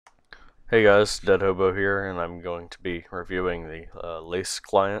Hey guys, Dead Hobo here, and I'm going to be reviewing the Lace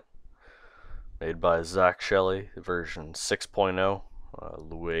client made by ZachShelly, version 6.0,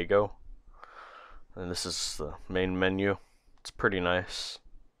 Luego. And this is the main menu. It's pretty nice.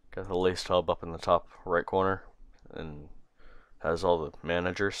 Got the Lace hub up in the top right corner, and has all the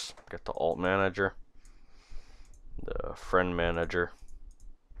managers. Got the alt manager, the friend manager,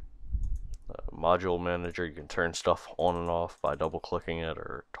 module manager. You can turn stuff on and off by double clicking it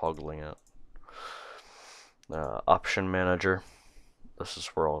or toggling it. Option manager. This is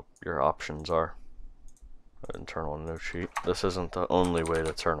where all your options are. And turn on note sheet. This isn't the only way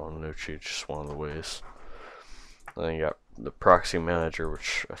to turn on note sheet, just one of the ways. Then you got the proxy manager,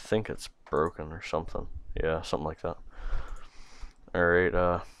 which I think it's broken or something. Yeah, something like that.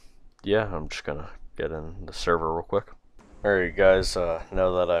 Alright, yeah, I'm just gonna get in the server real quick. Alright guys, now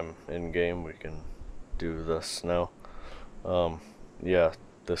that I'm in game, we can do this now. Yeah,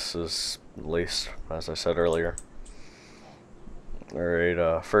 this is laced, as I said earlier.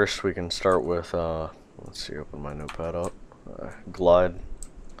 Alright, first we can start with, let's see, open my notepad up. Glide.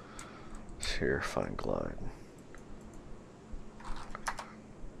 Let's here, find glide.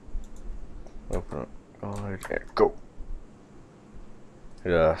 Open it. Glide. There, go.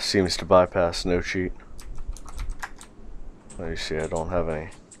 It seems to bypass note sheet. You see, I don't have any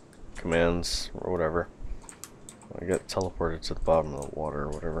commands or whatever. I get teleported to the bottom of the water or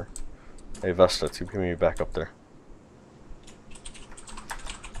whatever. Hey Vesta, give me back up there.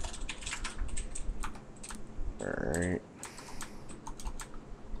 Alright.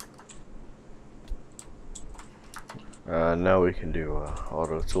 Now we can do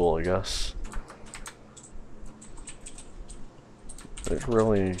auto tool, I guess. We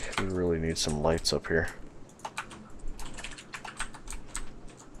really need some lights up here.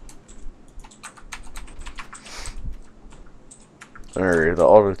 Alright, the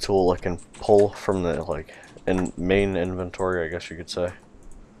auto tool I can pull from the main inventory, I guess you could say.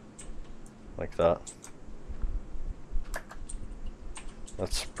 Like that.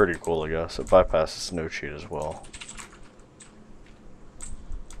 That's pretty cool, I guess. It bypasses note sheet as well.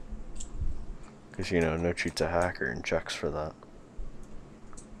 Because, you know, note sheet's a hacker and checks for that.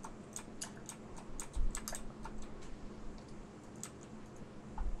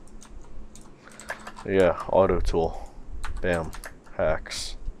 Yeah, auto tool. Bam.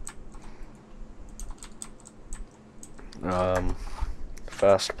 Hacks.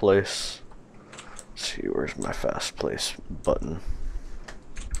 Fast place. Let's see, where's my fast place button?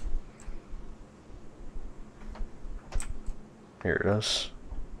 Here it is.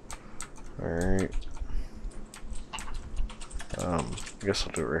 Alright. I guess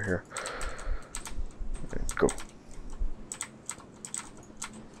I'll do it right here. Right, go.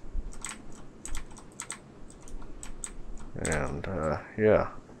 And, yeah.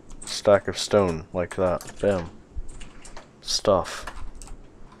 Stack of stone, like that. Bam. Stuff.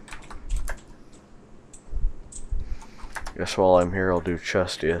 Guess while I'm here, I'll do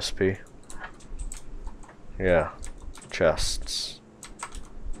chest ESP. Yeah. Chests.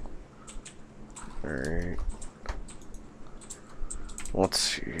 Alright. Let's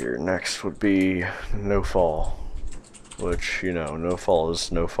see here. Next would be no fall. Which, you know, no fall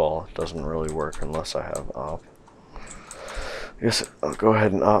is no fall. It doesn't really work unless I have op. I guess I'll go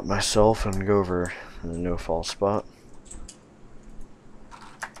ahead and op myself and go over the no fall spot.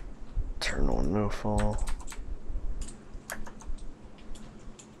 Turn on no fall.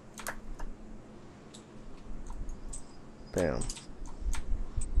 Bam.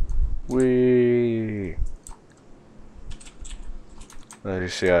 Whee! As you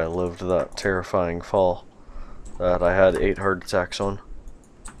see, I lived that terrifying fall that I had 8 heart attacks on.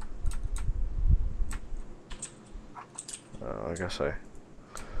 I guess I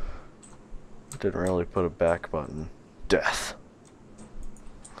didn't really put a back button. Death.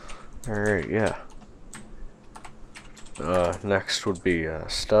 Alright, yeah. Next would be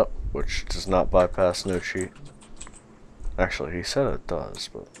step, which does not bypass note sheet. Actually, he said it does,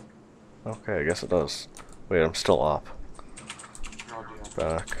 but okay, I guess it does. Wait, I'm still op.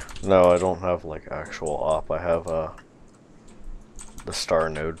 Back. No, I don't have like actual op. I have the star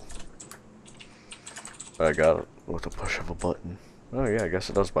node. But I got it with a push of a button. Oh yeah, I guess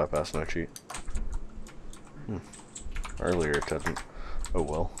it does bypass no cheat. Earlier it didn't. Oh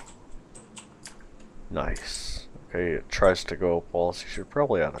well. Nice. Okay, it tries to go up walls. You should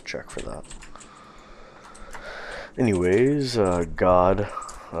probably add a check for that. Anyways, God,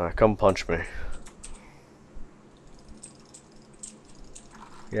 come punch me.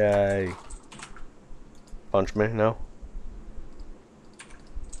 Yay. Punch me? No?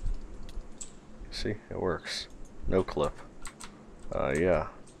 See, it works. No clip. Yeah.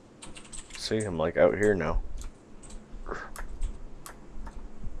 See, I'm like out here now.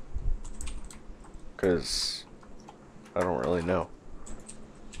 Because I don't really know.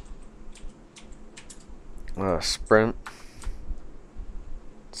 Sprint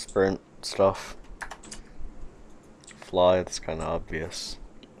stuff. Fly, it's kind of obvious.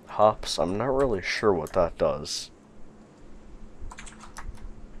 Hops, I'm not really sure what that does.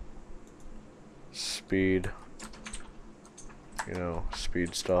 Speed, you know,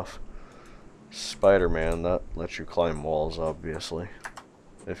 speed stuff. Spider-Man, that lets you climb walls, obviously,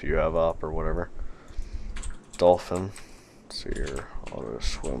 if you have op or whatever. Dolphin, let's see here, auto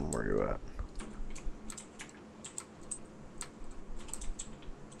swim, where you at?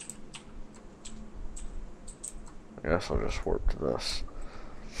 I guess I'll just warp to this.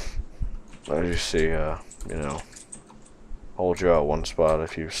 As you see, you know, hold you at one spot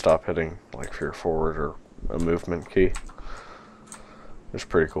if you stop hitting, like if you're forward or a movement key. It's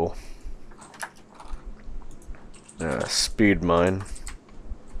pretty cool. Speed mine.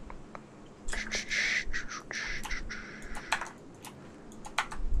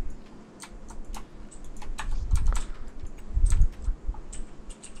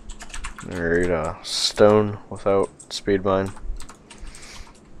 Alright, stone without speed mine.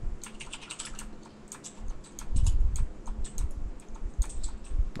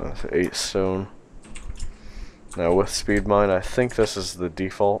 That's 8 stone. Now with speed mine, I think this is the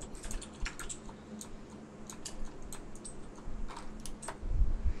default.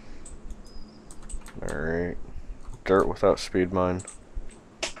 Alright. Dirt without speed mine.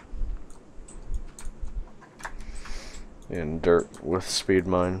 And dirt with speed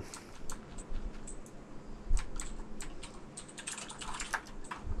mine.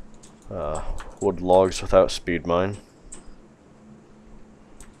 Wood logs without speed mine.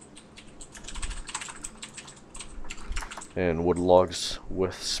 And wood logs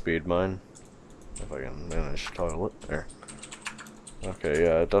with speed mine. If I can manage to toggle it. There. Okay,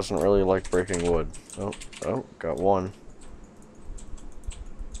 yeah, it doesn't really like breaking wood. Oh, got one.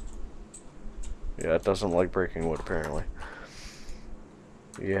 Yeah, it doesn't like breaking wood, apparently.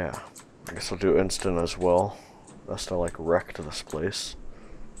 Yeah, I guess I'll do instant as well. Best I like wrecked this place.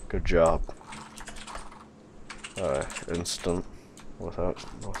 Good job. Instant without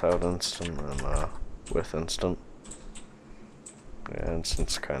instant and with instant. Yeah,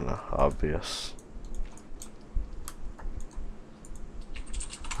 instant's kind of obvious.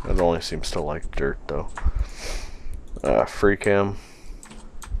 It only seems to like dirt though. Free cam.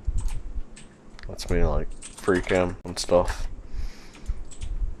 Lets me like free cam and stuff.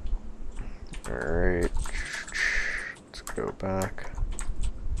 Alright. Let's go back.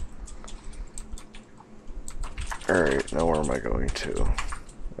 Alright, now where am I going to?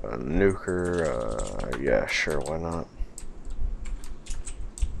 Nuker, yeah, sure, why not?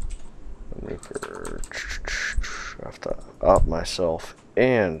 Nuker. I have to op myself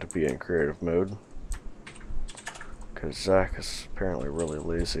and be in creative mode. Because Zach is apparently really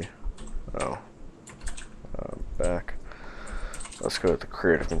lazy. Oh. Back. Let's go to the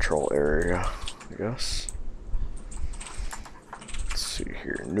creative control area, I guess. Let's see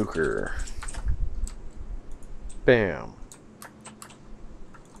here. Nuker. Bam.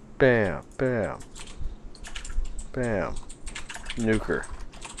 Bam. Bam. Bam. Nuker.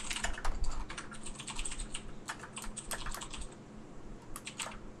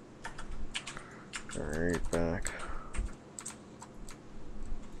 Alright, back.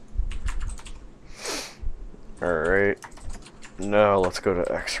 Alright. Now let's go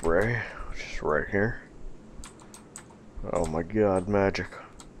to X-ray, which is right here. Oh my god, magic.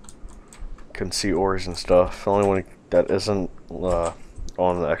 Can see ores and stuff. The only one that isn't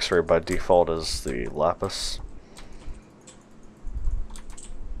on the X-ray by default is the lapis.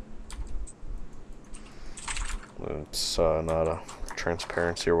 It's not a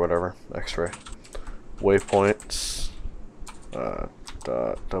transparency or whatever. X-ray. Waypoints.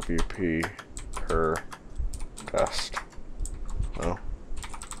 WP per test. No.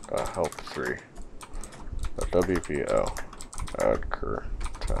 Help 3. WPO. Add cur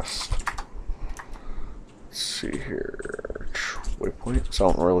test. Let's see here. Waypoints.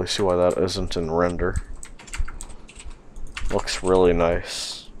 I don't really see why that isn't in render. Looks really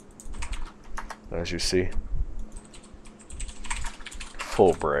nice. As you see.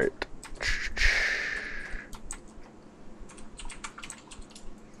 Full bright.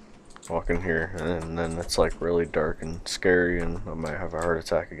 Walk in here and then it's like really dark and scary and I might have a heart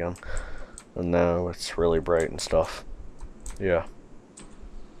attack again. And now it's really bright and stuff. Yeah.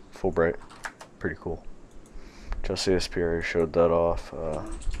 Full bright. Pretty cool. Just CSP already showed that off.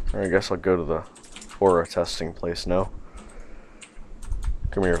 I guess I'll go to the aura testing place now.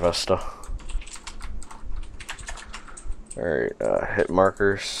 Come here, Vesta. Alright, hit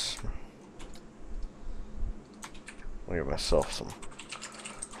markers. I'll give myself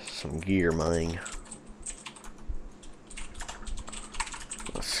some gear, mine.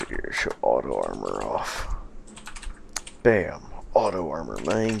 Let's see here, show auto armor off. Bam! Auto armor,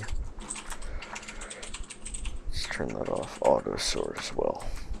 man. Let's turn that off. Auto sword as well.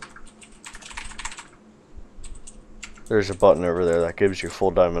 There's a button over there that gives you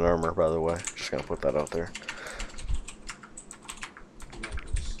full diamond armor, by the way. Just gonna put that out there.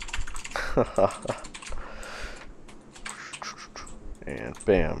 And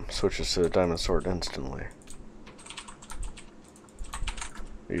bam, switches to the diamond sword instantly.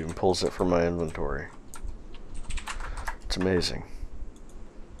 It even pulls it from my inventory. It's amazing.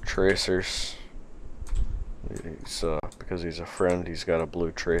 Tracers. He's because he's a friend, he's got a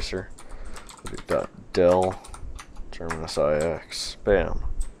blue tracer. We've got Dell, Terminus IX. Bam.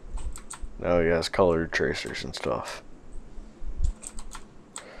 Now he has colored tracers and stuff.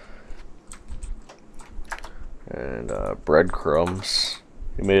 And breadcrumbs.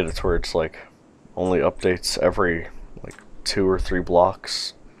 He made it to where it's like only updates every like 2 or 3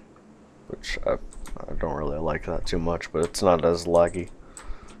 blocks, which I don't really like that too much, but it's not as laggy.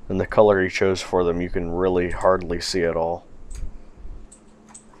 And the color he chose for them, you can really hardly see at all.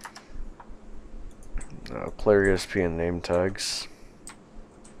 Player ESPN name tags.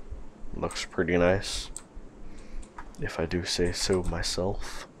 Looks pretty nice, if I do say so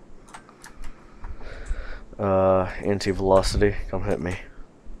myself. Anti-velocity, come hit me.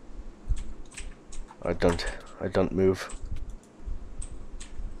 I don't move.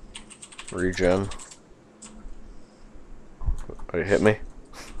 Regen. Oh, you hit me?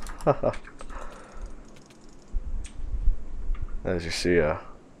 As you see,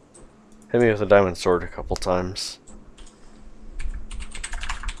 hit me with a diamond sword a couple times.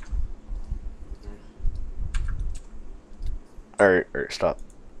 Alright, stop.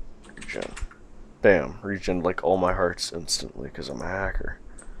 Regen. Bam, regen like all my hearts instantly because I'm a hacker.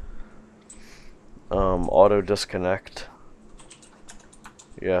 Auto disconnect.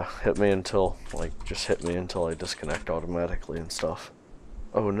 Yeah, hit me until, like, just hit me until I disconnect automatically and stuff.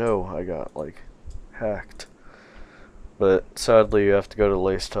 Oh no, I got, like, hacked. But sadly you have to go to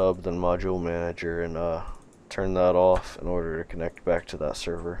Lace Hub, then Module Manager, and turn that off in order to connect back to that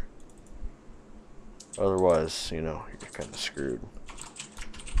server. Otherwise, you know, you're kind of screwed.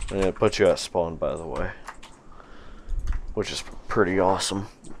 And it puts you at spawn, by the way, which is pretty awesome.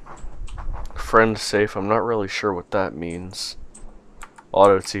 Friend safe, I'm not really sure what that means.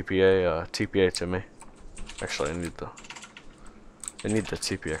 Auto TPA, TPA to me. Actually, I need the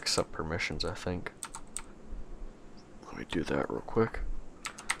TPA accept permissions, I think. Let me do that real quick.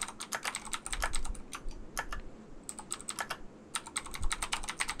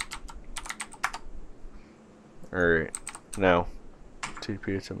 Alright, now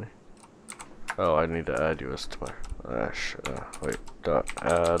TP to me. Oh, I need to add you as to my wait, dot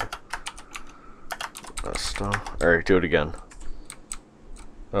add stuff. Alright, do it again.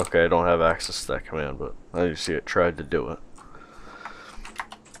 Okay, I don't have access to that command, but I you see it tried to do it.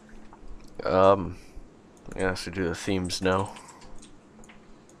 Yeah, so do the themes now.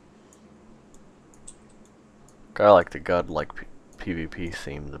 I like the godlike PvP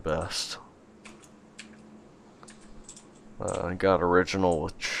theme the best. I got original,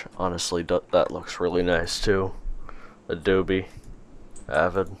 which honestly that looks really nice too. Adobe,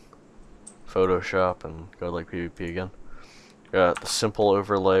 Avid, Photoshop, and godlike PvP again. Got the simple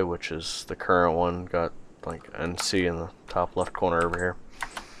overlay, which is the current one. Got like NC in the top left corner over here.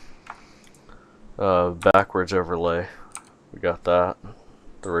 Backwards overlay, we got that.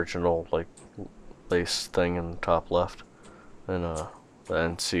 The original like lace thing in the top left, and the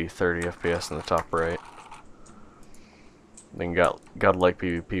NC 30 FPS in the top right. Then got like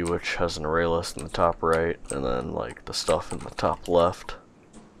PvP, which has an array list in the top right, and then like the stuff in the top left.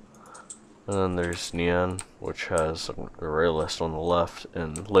 And then there's Neon, which has an array list on the left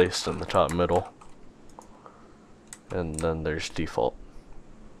and laced in the top middle. And then there's default,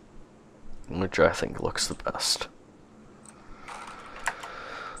 which I think looks the best.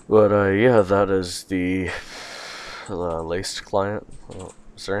 But yeah, that is the laced client.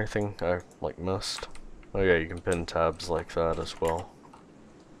 Is there anything I like missed? Oh yeah, you can pin tabs like that as well.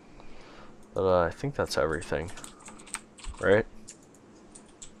 But I think that's everything, right?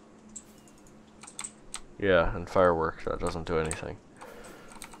 Yeah, and firework, that doesn't do anything.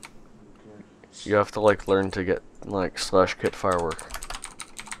 You have to like learn to get like /kit firework.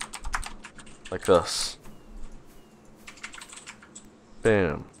 Like this.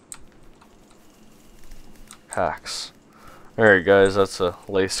 Bam. Hacks. Alright guys, that's a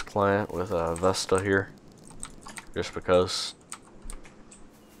lace client with Vesta here. just because.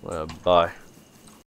 Bye.